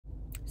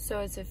So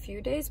it's a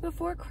few days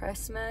before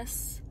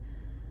Christmas.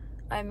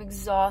 I'm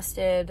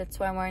exhausted. That's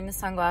why I'm wearing the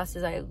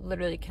sunglasses. I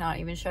literally cannot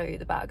even show you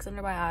the bags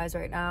under my eyes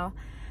right now.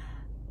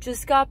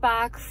 Just got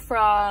back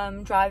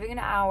from driving an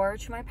hour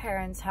to my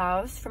parents'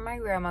 house from my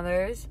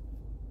grandmother's.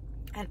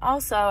 And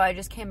also, I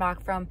just came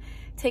back from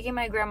taking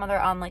my grandmother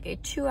on like a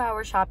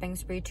 2-hour shopping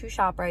spree to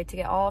ShopRite to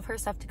get all of her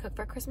stuff to cook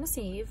for Christmas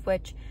Eve,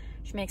 which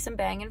she makes some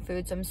banging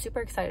food, so I'm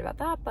super excited about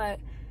that. But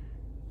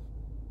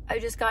I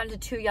just got into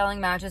 2 yelling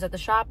matches at the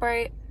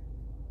ShopRite.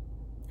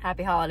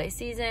 Happy holiday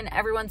season.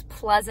 Everyone's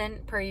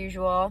pleasant per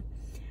usual.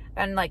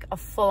 And like a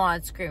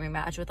full-on screaming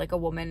match with like a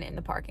woman in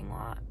the parking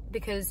lot.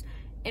 Because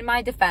in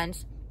my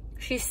defense,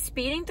 she's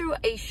speeding through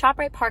a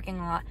ShopRite parking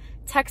lot,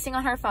 texting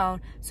on her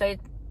phone. So I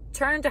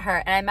turned to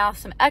her and I mouthed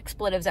some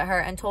expletives at her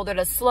and told her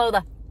to slow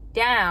the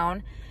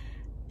down.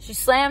 She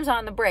slams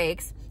on the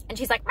brakes and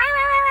she's like, rah,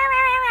 rah, rah,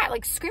 rah, rah,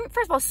 like screaming.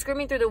 First of all,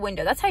 screaming through the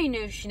window. That's how you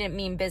knew she didn't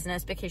mean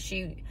business, because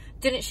she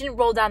didn't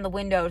roll down the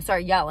window and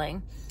start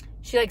yelling.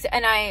 She like,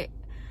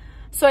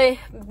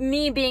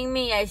 me being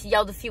me, I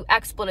yelled a few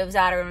expletives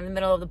at her in the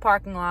middle of the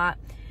parking lot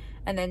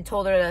and then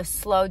told her to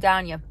slow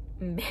down, you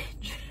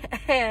bitch.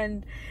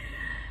 And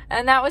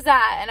that was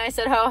that. And I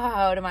said ho ho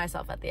ho to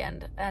myself at the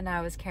end. And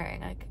I was carrying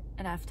like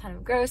enough ton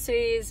of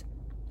groceries.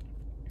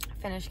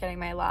 Finished getting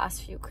my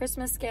last few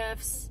Christmas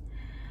gifts.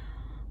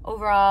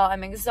 Overall,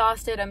 I'm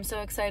exhausted. I'm so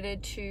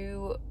excited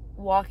to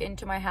walk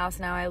into my house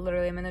now. I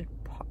literally am in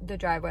the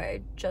driveway.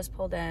 I just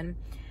pulled in.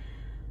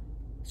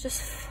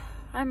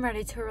 I'm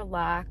ready to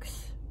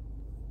relax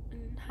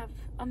and have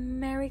a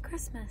Merry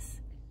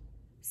Christmas.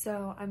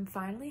 So I'm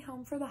finally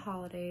home for the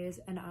holidays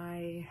and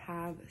I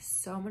have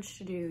so much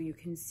to do. You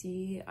can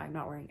see I'm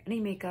not wearing any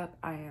makeup.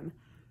 I am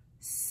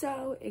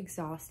so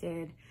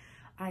exhausted.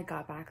 I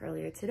got back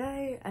earlier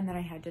today and then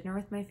I had dinner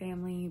with my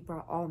family,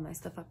 brought all my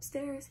stuff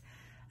upstairs,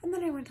 and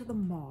then I went to the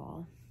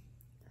mall.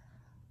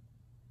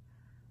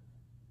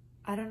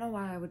 I don't know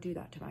why I would do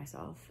that to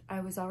myself.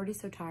 I was already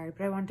so tired,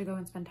 but I wanted to go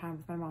and spend time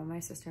with my mom and my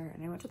sister,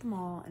 and I went to the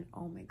mall and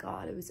oh my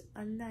god, it was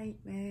a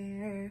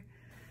nightmare.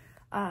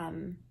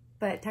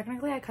 But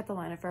technically I cut the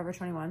line at Forever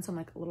 21, so I'm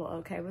like a little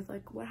okay with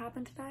like what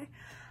happened today.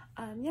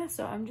 Yeah,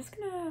 so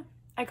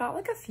I got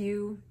like a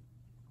few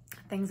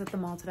things at the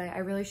mall today. I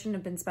really shouldn't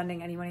have been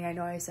spending any money. I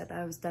know I said that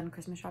I was done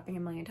Christmas shopping a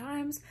million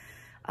times,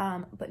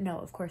 but no,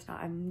 of course not.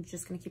 I'm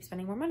just gonna keep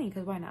spending more money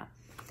because why not?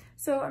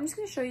 So I'm just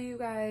gonna show you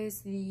guys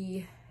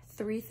the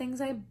 3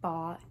 things I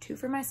bought. 2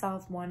 for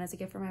myself, 1 as a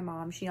gift for my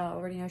mom. She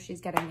already knows she's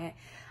getting it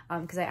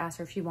because I asked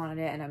her if she wanted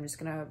it, and I'm just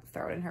gonna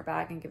throw it in her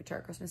bag and give it to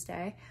her Christmas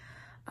Day.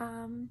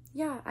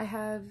 Yeah, I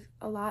have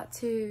a lot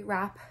to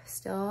wrap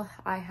still.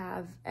 I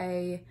have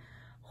a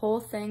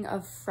whole thing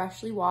of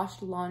freshly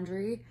washed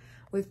laundry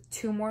with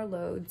 2 more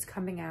loads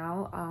coming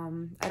out.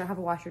 I don't have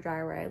a washer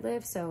dryer where I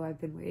live, so I've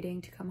been waiting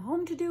to come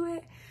home to do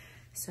it.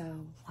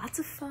 So lots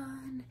of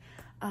fun.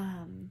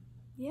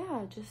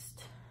 Yeah,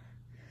 just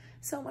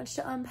so much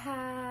to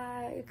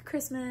unpack.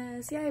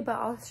 Christmas, yay. But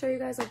I'll show you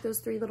guys like those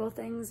 3 little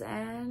things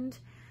and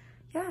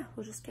yeah,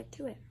 we'll just get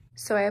to it.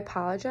 So I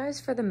apologize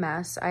for the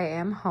mess. I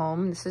am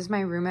home. This is my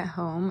room at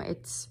home.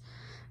 It's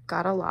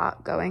got a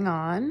lot going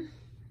on.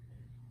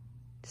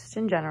 Just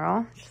in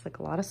general, just like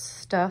a lot of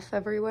stuff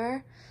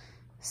everywhere.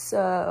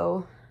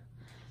 So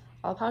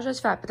I'll apologize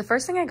for that. But the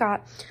first thing I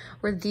got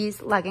were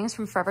these leggings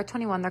from Forever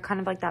 21. They're kind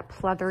of like that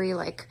pleathery,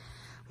 like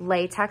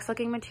latex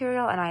looking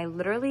material, and I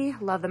literally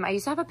love them. I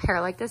used to have a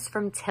pair like this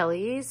from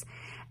Tilly's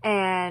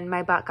and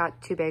my butt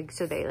got too big,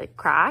 so they like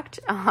cracked.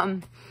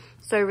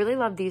 So I really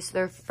love these.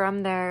 They're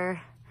from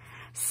their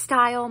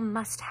style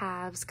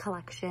must-haves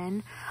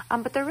collection,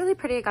 but they're really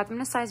pretty. I got them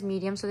in a size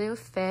medium, so they would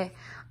fit.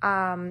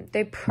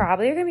 They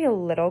probably are gonna be a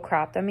little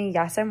cropped on me.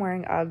 Yes, I'm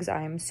wearing Uggs.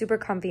 I'm super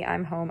comfy.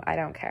 I'm home. I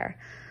don't care.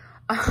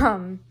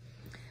 So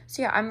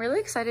yeah, I'm really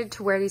excited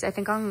to wear these, I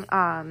think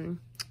on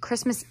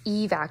Christmas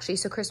Eve actually.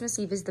 So Christmas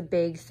Eve is the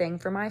big thing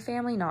for my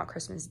family, not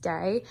Christmas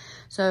Day.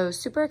 So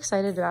super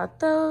excited about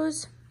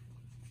those.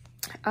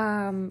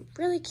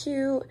 Really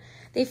cute.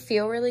 They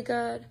feel really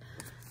good.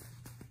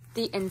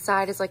 The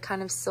inside is like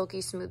kind of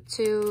silky smooth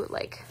too,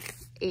 like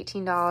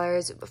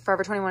 $18.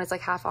 Forever 21 is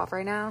like half off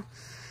right now.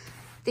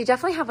 They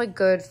definitely have like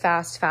good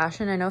fast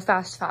fashion. I know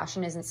fast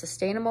fashion isn't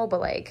sustainable, but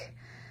like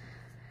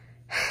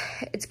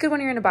it's good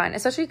when you're in a bind,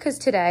 especially because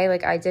today,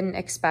 like I didn't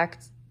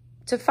expect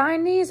to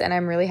find these and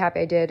I'm really happy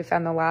I did.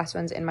 Found the last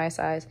ones in my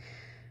size.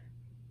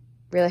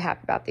 Really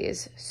happy about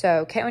these.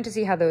 So can't wait to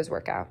see how those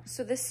work out.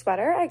 So this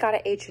sweater I got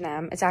at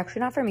H&M. It's actually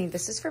not for me.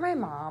 This is for my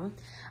mom.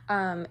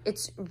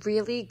 It's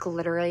really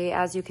glittery,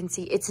 as you can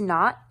see. It's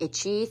not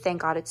itchy. Thank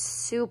God. It's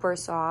super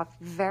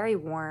soft, very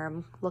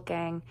warm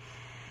looking.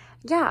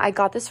 Yeah, I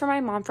got this for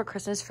my mom for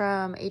Christmas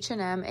from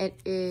H&M. It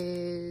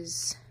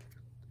is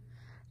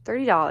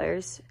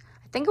 $30.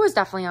 I think it was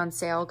definitely on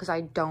sale because I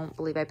don't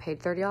believe I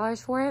paid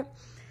 $30 for it.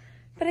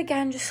 But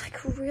again, just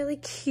like really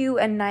cute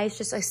and nice,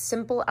 just a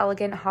simple,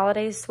 elegant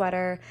holiday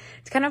sweater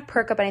to kind of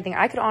perk up anything.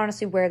 I could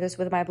honestly wear this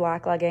with my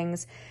black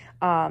leggings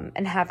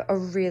and have a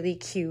really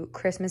cute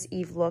Christmas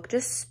Eve look,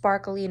 just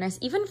sparkly, nice.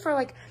 Even for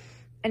like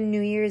a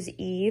New Year's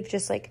Eve,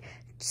 just like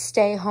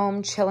stay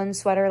home chillin'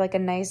 sweater, like a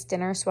nice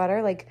dinner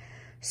sweater. Like,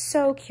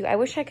 so cute. I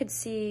wish I could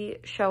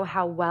show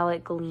how well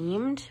it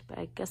gleamed, but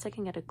I guess I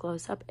can get a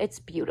close up. It's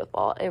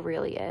beautiful. It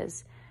really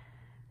is.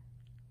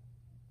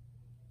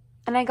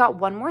 And I got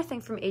one more thing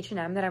from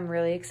H&M that I'm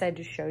really excited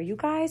to show you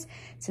guys.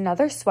 It's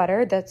another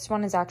sweater. This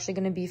one is actually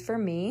going to be for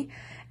me.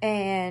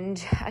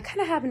 And I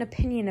kind of have an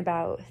opinion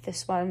about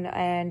this one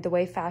and the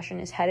way fashion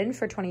is headed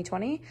for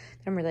 2020.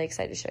 I'm really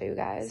excited to show you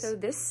guys. So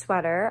this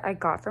sweater I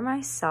got for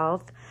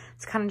myself.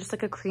 It's kind of just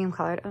like a cream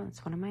colored. Oh,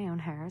 it's one of my own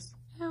hairs.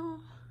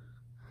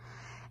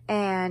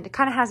 And it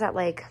kind of has that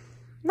like,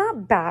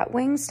 not bat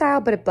wing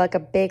style, but like a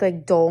big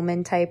like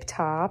dolman type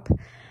top.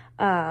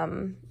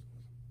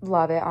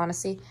 Love it,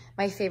 honestly.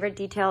 My favorite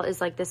detail is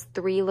like this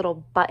 3 little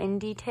button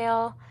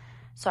detail.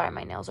 Sorry,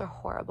 my nails are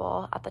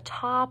horrible. At the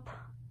top,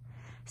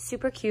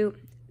 super cute.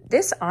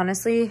 This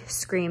honestly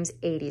screams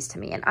 80s to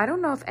me. And I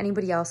don't know if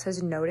anybody else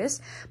has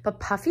noticed, but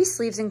puffy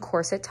sleeves and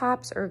corset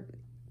tops are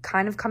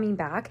kind of coming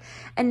back.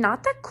 And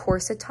not that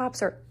corset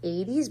tops are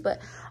 80s, but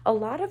a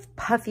lot of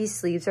puffy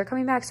sleeves are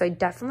coming back. So I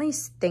definitely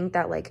think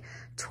that like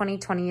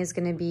 2020 is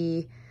going to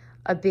be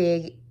a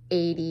big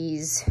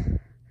 80s,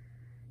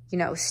 you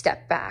know,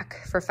 step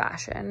back for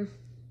fashion.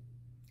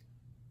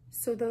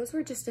 So those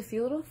were just a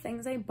few little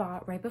things I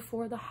bought right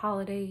before the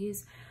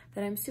holidays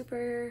that I'm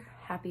super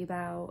happy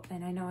about.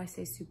 And I know I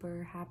say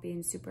super happy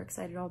and super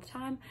excited all the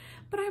time,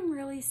 but I'm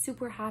really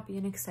super happy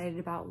and excited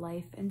about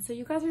life. And so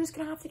you guys are just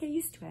gonna have to get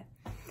used to it.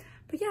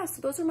 But yeah, so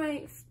those are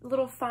my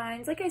little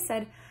finds. Like I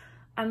said,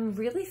 I'm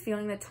really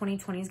feeling that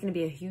 2020 is gonna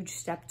be a huge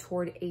step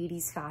toward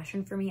 80s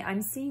fashion for me.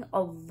 I'm seeing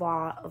a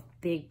lot of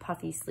big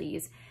puffy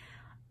sleeves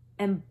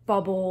and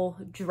bubble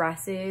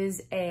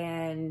dresses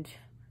and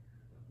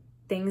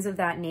things of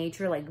that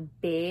nature, like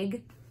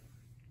big.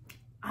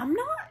 I'm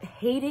not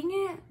hating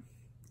it.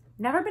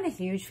 Never been a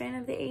huge fan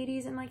of the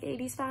 80s and like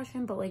 80s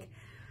fashion, but like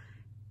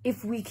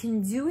if we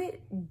can do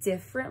it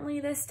differently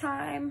this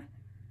time,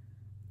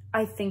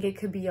 I think it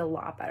could be a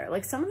lot better.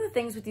 Like some of the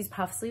things with these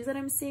puff sleeves that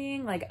I'm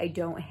seeing, like I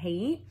don't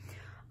hate.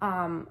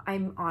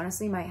 I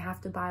honestly might have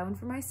to buy one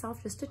for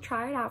myself just to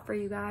try it out for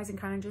you guys and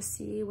kind of just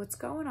see what's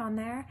going on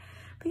there.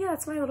 But yeah,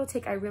 that's my little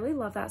take. I really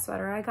love that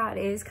sweater I got.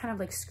 It is kind of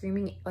like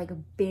screaming like a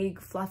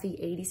big fluffy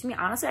 80s to me.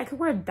 Honestly, I could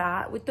wear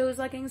that with those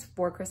leggings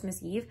for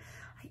Christmas Eve.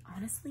 I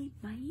honestly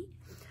might.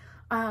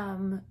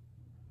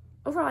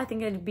 Overall, I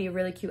think it'd be a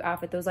really cute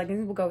outfit. Those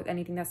leggings will go with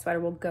anything. That sweater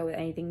will go with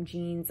anything.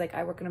 Jeans. Like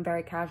I work in a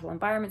very casual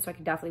environment, so I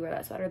could definitely wear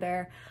that sweater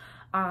there.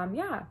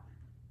 Yeah.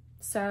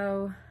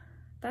 So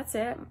that's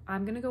it.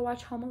 I'm gonna go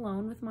watch Home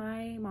Alone with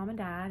my mom and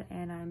dad,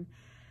 and I'm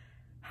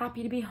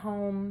happy to be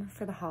home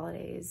for the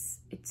holidays.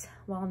 It's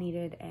well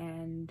needed,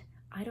 and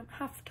I don't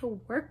have to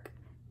work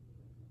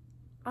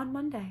on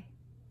Monday,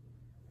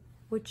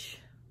 which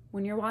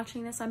when you're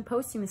watching this, I'm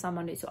posting this on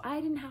Monday, so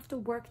I didn't have to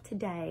work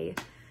today,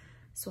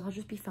 so I'll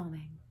just be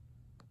filming.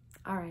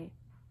 All right,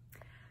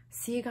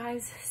 see you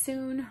guys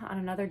soon on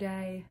another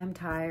day. I'm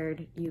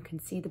tired. You can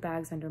see the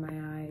bags under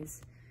my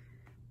eyes.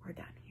 We're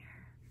done.